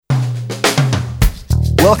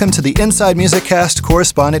Welcome to the Inside Music Cast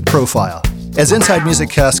Correspondent Profile. As Inside Music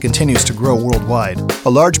Cast continues to grow worldwide, a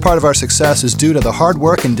large part of our success is due to the hard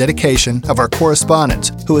work and dedication of our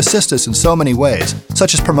correspondents who assist us in so many ways,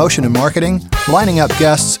 such as promotion and marketing, lining up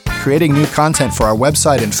guests, creating new content for our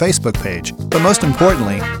website and Facebook page. But most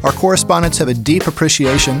importantly, our correspondents have a deep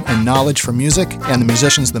appreciation and knowledge for music and the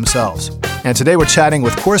musicians themselves. And today we're chatting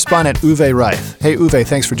with correspondent Uwe Reith. Hey Uwe,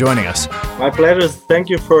 thanks for joining us. My pleasure. Thank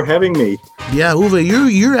you for having me. Yeah,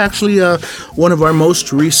 Uwe, you're actually one of our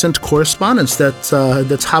most recent correspondents that's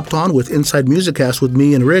hopped on with Inside Music Cast with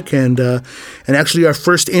me and Rick, and actually our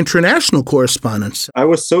first international correspondents. I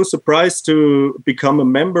was so surprised to become a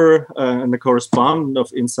member and a correspondent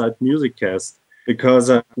of Inside Music Cast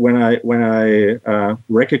because when I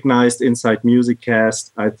recognized Inside Music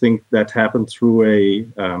Cast, I think that happened through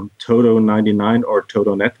a Toto 99 or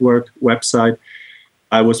Toto Network website.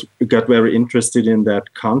 I got very interested in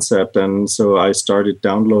that concept, and so I started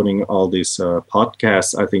downloading all these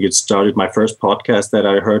podcasts. I think my first podcast that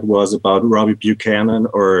I heard was about Robbie Buchanan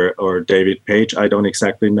or David Page. I don't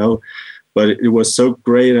exactly know, but it was so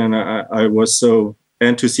great, and I was so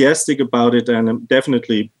enthusiastic about it, and I'm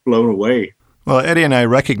definitely blown away. Well, Eddie and I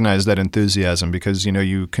recognize that enthusiasm because,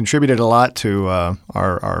 you contributed a lot to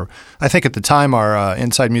our I think at the time, our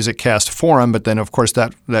Inside Music Cast forum, but then, of course,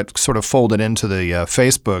 that sort of folded into the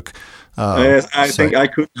Facebook I think I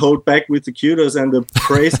could hold back with the kudos and the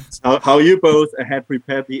praise, how you both had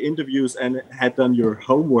prepared the interviews and had done your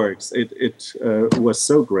homeworks. It was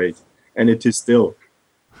so great, and it is still.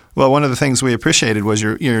 Well, one of the things we appreciated was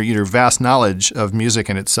your vast knowledge of music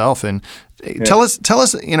in itself. And tell us,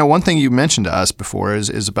 one thing you mentioned to us before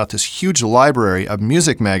is about this huge library of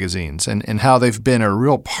music magazines and how they've been a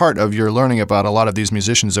real part of your learning about a lot of these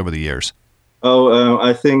musicians over the years.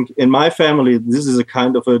 I think in my family, this is a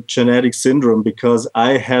kind of a genetic syndrome because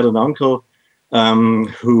I had an uncle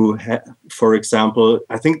who had, for example,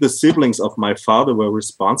 I think the siblings of my father were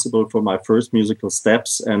responsible for my first musical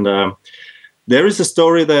steps. And there is a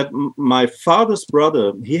story that my father's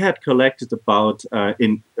brother, he had collected about,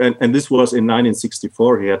 and this was in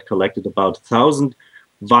 1964, he had collected about 1,000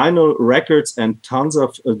 vinyl records and tons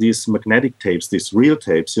of these magnetic tapes, these reel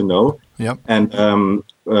tapes, Yep. And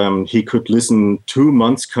he could listen 2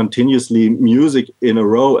 months continuously music in a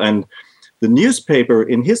row. And the newspaper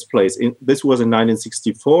in his place, this was in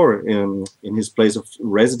 1964, in his place of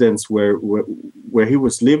residence where he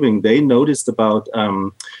was living, they noticed about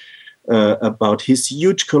his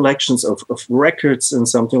huge collections of records and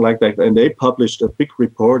something like that, and they published a big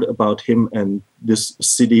report about him and this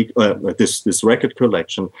CD, this record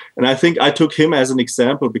collection. And I think I took him as an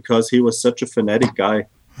example because he was such a fanatic guy.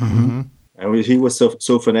 Mm-hmm. And he was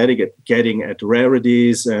so fanatic at getting at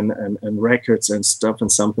rarities and records and stuff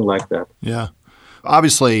and something like that. Yeah.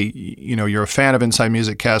 Obviously, you're a fan of Inside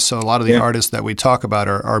Music Cast, so a lot of the artists that we talk about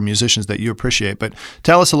are musicians that you appreciate. But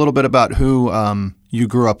tell us a little bit about who you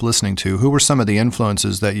grew up listening to. Who were some of the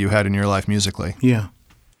influences that you had in your life musically? Yeah,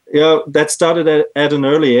 that started at an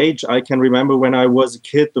early age. I can remember when I was a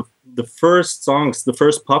kid, the first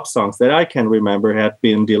pop songs that I can remember had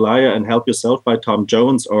been Delia and Help Yourself by Tom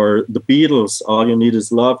Jones, or the Beatles, All You Need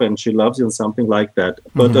Is Love and She Loves You, and something like that.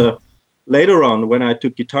 But later on, when I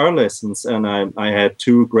took guitar lessons, and I had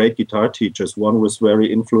two great guitar teachers, one was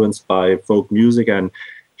very influenced by folk music, and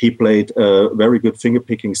he played a very good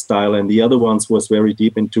finger-picking style, and the other ones was very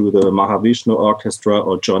deep into the Mahavishnu Orchestra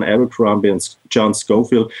or John Abercrombie and John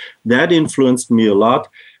Scofield. That influenced me a lot.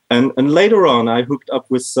 And later on, I hooked up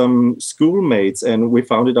with some schoolmates, and we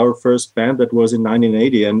founded our first band that was in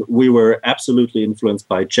 1980, and we were absolutely influenced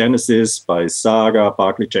by Genesis, by Saga,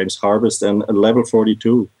 Barclay James Harvest, and Level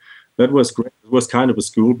 42. That was great. It was kind of a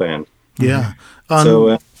school band. Yeah.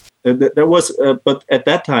 There was, but at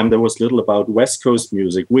that time there was little about West Coast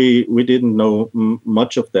music. We didn't know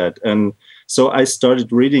much of that, and so I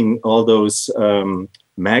started reading all those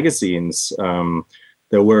magazines.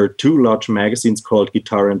 There were two large magazines called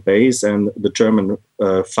Guitar and Bass, and the German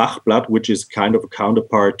Fachblatt, which is kind of a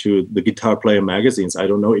counterpart to the Guitar Player magazines. I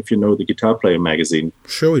don't know if you know the Guitar Player magazine.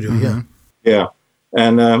 Sure we do. Mm-hmm. Yeah,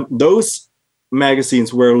 and those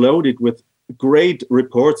magazines were loaded with great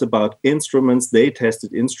reports about instruments. They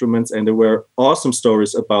tested instruments, and there were awesome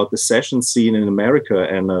stories about the session scene in America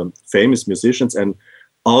and famous musicians and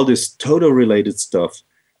all this Toto-related stuff.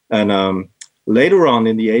 And later on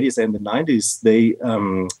in the 80s and the 90s,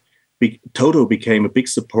 Toto became a big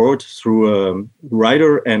support through a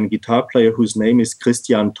writer and guitar player whose name is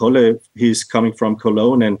Christian Tolle. He's coming from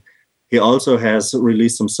Cologne, and he also has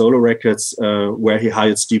released some solo records where he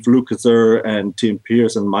hired Steve Lukather and Tim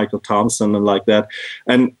Pierce and Michael Thompson and like that.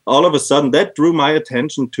 And all of a sudden, that drew my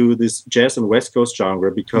attention to this jazz and West Coast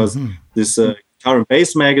genre, because this Guitar and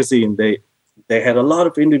Bass magazine, they had a lot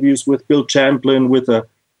of interviews with Bill Champlin, with a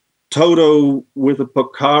Toto, with a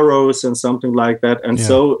Porcaros and something like that. And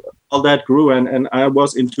so all that grew, and I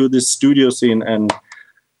was into this studio scene, and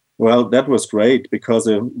well, that was great, because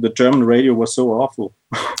the German radio was so awful.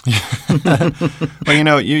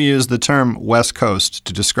 Well, you use the term West Coast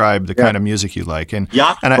to describe the kind of music you like, and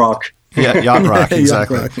yacht rock. Yacht rock,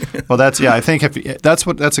 exactly. Yacht rock. Well, I think that's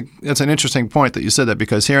an interesting point that you said that,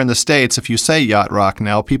 because here in the States, if you say yacht rock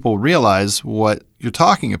now, people realize what you're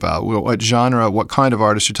talking about, what genre, what kind of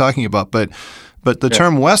artist you're talking about, but the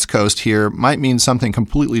term West Coast here might mean something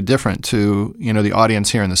completely different to the audience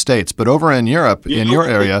here in the States. But over in Europe, in your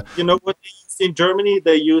area, you know what? In Germany,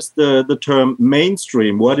 they use the term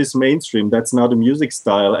mainstream. What is mainstream? That's not a music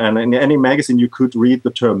style. And in any magazine, you could read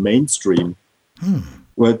the term mainstream.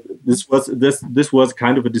 Well, this was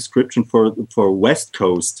kind of a description for West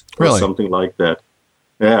Coast or something like that.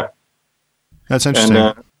 Yeah, that's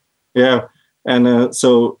interesting. And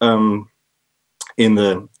so in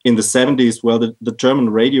the 70s, well, the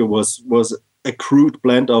German radio was a crude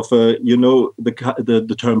blend of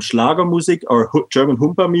the term Schlagermusik or German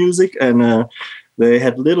Humper music, and they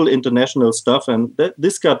had little international stuff, and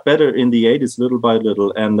this got better in the 80s little by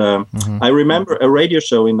little. And I remember a radio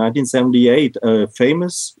show in 1978. A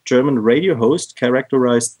famous German radio host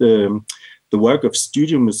characterized the work of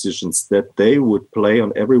studio musicians that they would play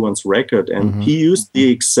on everyone's record, and he used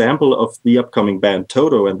the example of the upcoming band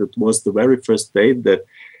Toto, and it was the very first day that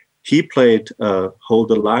he played Hold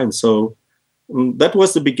the Line. So that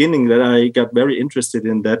was the beginning that I got very interested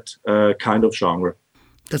in that kind of genre.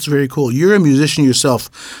 That's very cool. You're a musician yourself,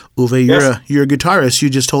 Uwe. You're a guitarist. You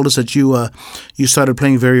just told us that you started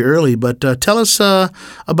playing very early. But tell us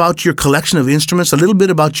about your collection of instruments, a little bit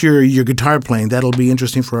about your guitar playing. That'll be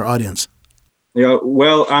interesting for our audience. Yeah,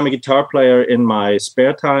 well, I'm a guitar player in my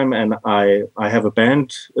spare time, and I have a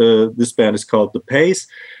band. This band is called The Pace.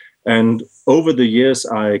 And over the years,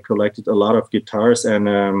 I collected a lot of guitars, and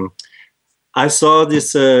I saw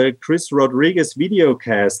this Chris Rodriguez video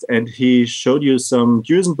cast, and he showed you some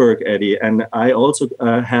Duesenberg, Eddie, and I also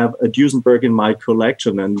have a Duesenberg in my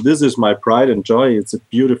collection, and this is my pride and joy. It's a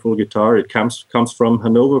beautiful guitar. It comes from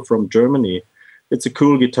Hanover, from Germany. It's a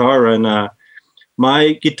cool guitar, and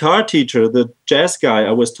my guitar teacher, the jazz guy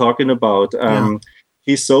I was talking about,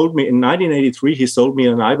 he sold me, in 1983, he sold me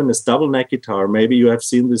an Ibanez double neck guitar. Maybe you have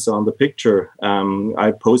seen this on the picture.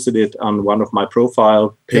 I posted it on one of my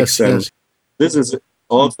profile pics, and this is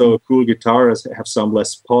also a cool guitar. I have some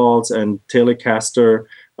Les Pauls and Telecaster.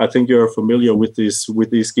 I think you're familiar with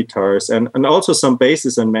these guitars, and also some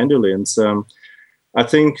basses and mandolins. I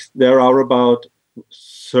think there are about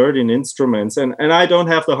 13 instruments, and I don't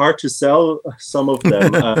have the heart to sell some of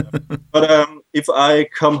them. But if I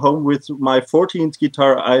come home with my 14th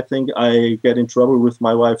guitar, I think I get in trouble with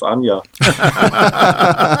my wife, Anya.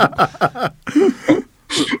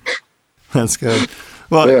 That's good.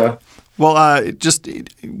 Well, yeah. Well,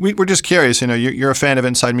 we're just curious. You're a fan of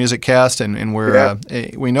Inside Music Cast, and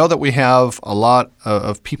we know that we have a lot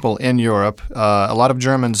of people in Europe, a lot of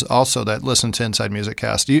Germans also that listen to Inside Music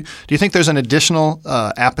Cast. Do you think there's an additional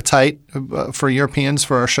appetite for Europeans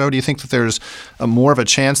for our show? Do you think that there's more of a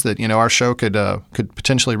chance that our show could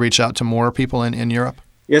potentially reach out to more people in Europe?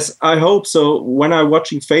 Yes, I hope so. When I'm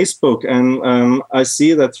watching Facebook, and I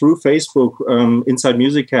see that through Facebook, Inside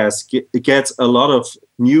Music Cast gets a lot of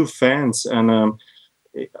new fans. And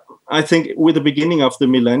I think with the beginning of the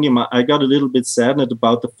millennium, I got a little bit saddened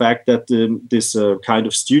about the fact that this kind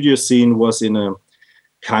of studio scene was in a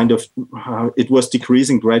kind of, it was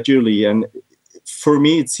decreasing gradually. And for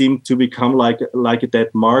me, it seemed to become like a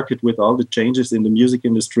dead market with all the changes in the music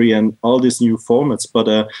industry and all these new formats.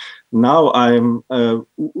 But now I'm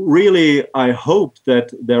I hope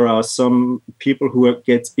that there are some people who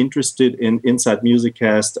get interested in Inside Music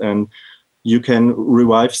Cast, and you can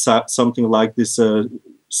revive something like this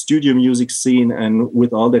studio music scene, and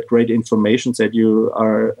with all that great information that you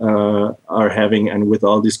are having, and with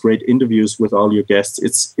all these great interviews with all your guests,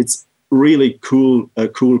 it's really cool, a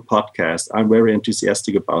cool podcast. I'm very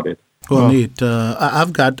enthusiastic about it. Well, neat.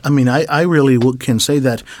 I really can say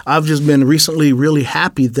that I've just been recently really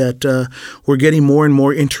happy that we're getting more and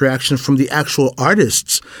more interaction from the actual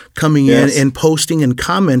artists coming in and posting and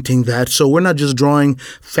commenting that. So we're not just drawing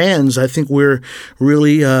fans. I think we're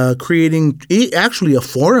really creating actually a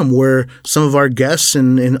forum where some of our guests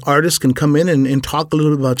and artists can come in and talk a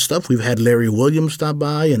little bit about stuff. We've had Larry Williams stop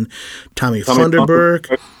by and Tommy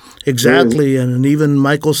Funderburk. Exactly, and even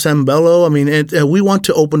Michael Sembello. I mean, we want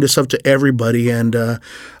to open this up to everybody, and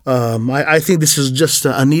I think this is just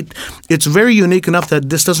a neat. It's very unique enough that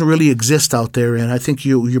this doesn't really exist out there, and I think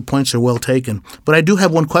your points are well taken. But I do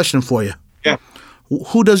have one question for you. Yeah.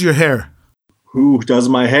 Who does your hair? Who does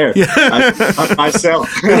my hair? Yeah. I myself.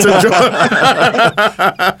 It's a joke.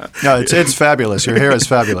 No, it's fabulous. Your hair is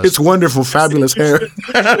fabulous. It's wonderful, fabulous hair. You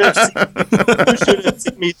should have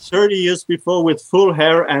seen me 30 years before with full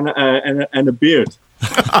hair and a beard.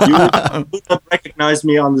 You would not recognize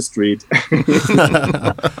me on the street. Well,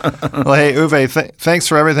 hey, Uwe, thanks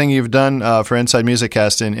for everything you've done for Inside Music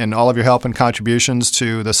Cast and all of your help and contributions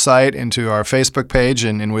to the site and to our Facebook page,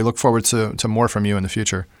 and we look forward to more from you in the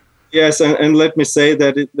future. Yes, and let me say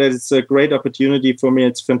that it's a great opportunity for me.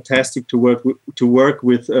 It's fantastic to work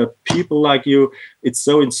with people like you. It's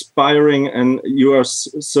so inspiring, and you are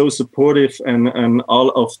so supportive, and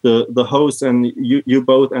all of the hosts and you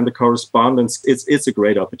both and the correspondents. It's a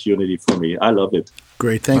great opportunity for me. I love it.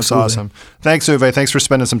 Great, thanks. That's awesome. Thanks, Uwe. Thanks for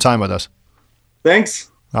spending some time with us. Thanks.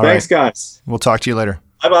 All Thanks, right. guys. We'll talk to you later.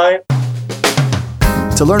 Bye-bye.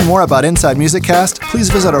 To learn more about Inside Music Cast,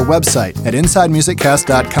 please visit our website at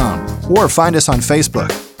insidemusiccast.com or find us on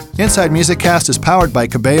Facebook. Inside Music Cast is powered by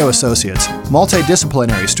Cabello Associates,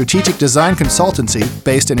 multidisciplinary strategic design consultancy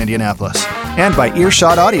based in Indianapolis, and by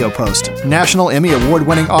Earshot Audio Post, National Emmy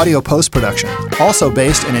Award-winning audio post-production, also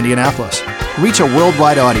based in Indianapolis. Reach a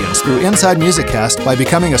worldwide audience through Inside Music Cast by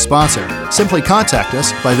becoming a sponsor. Simply contact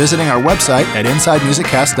us by visiting our website at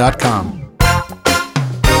insidemusiccast.com.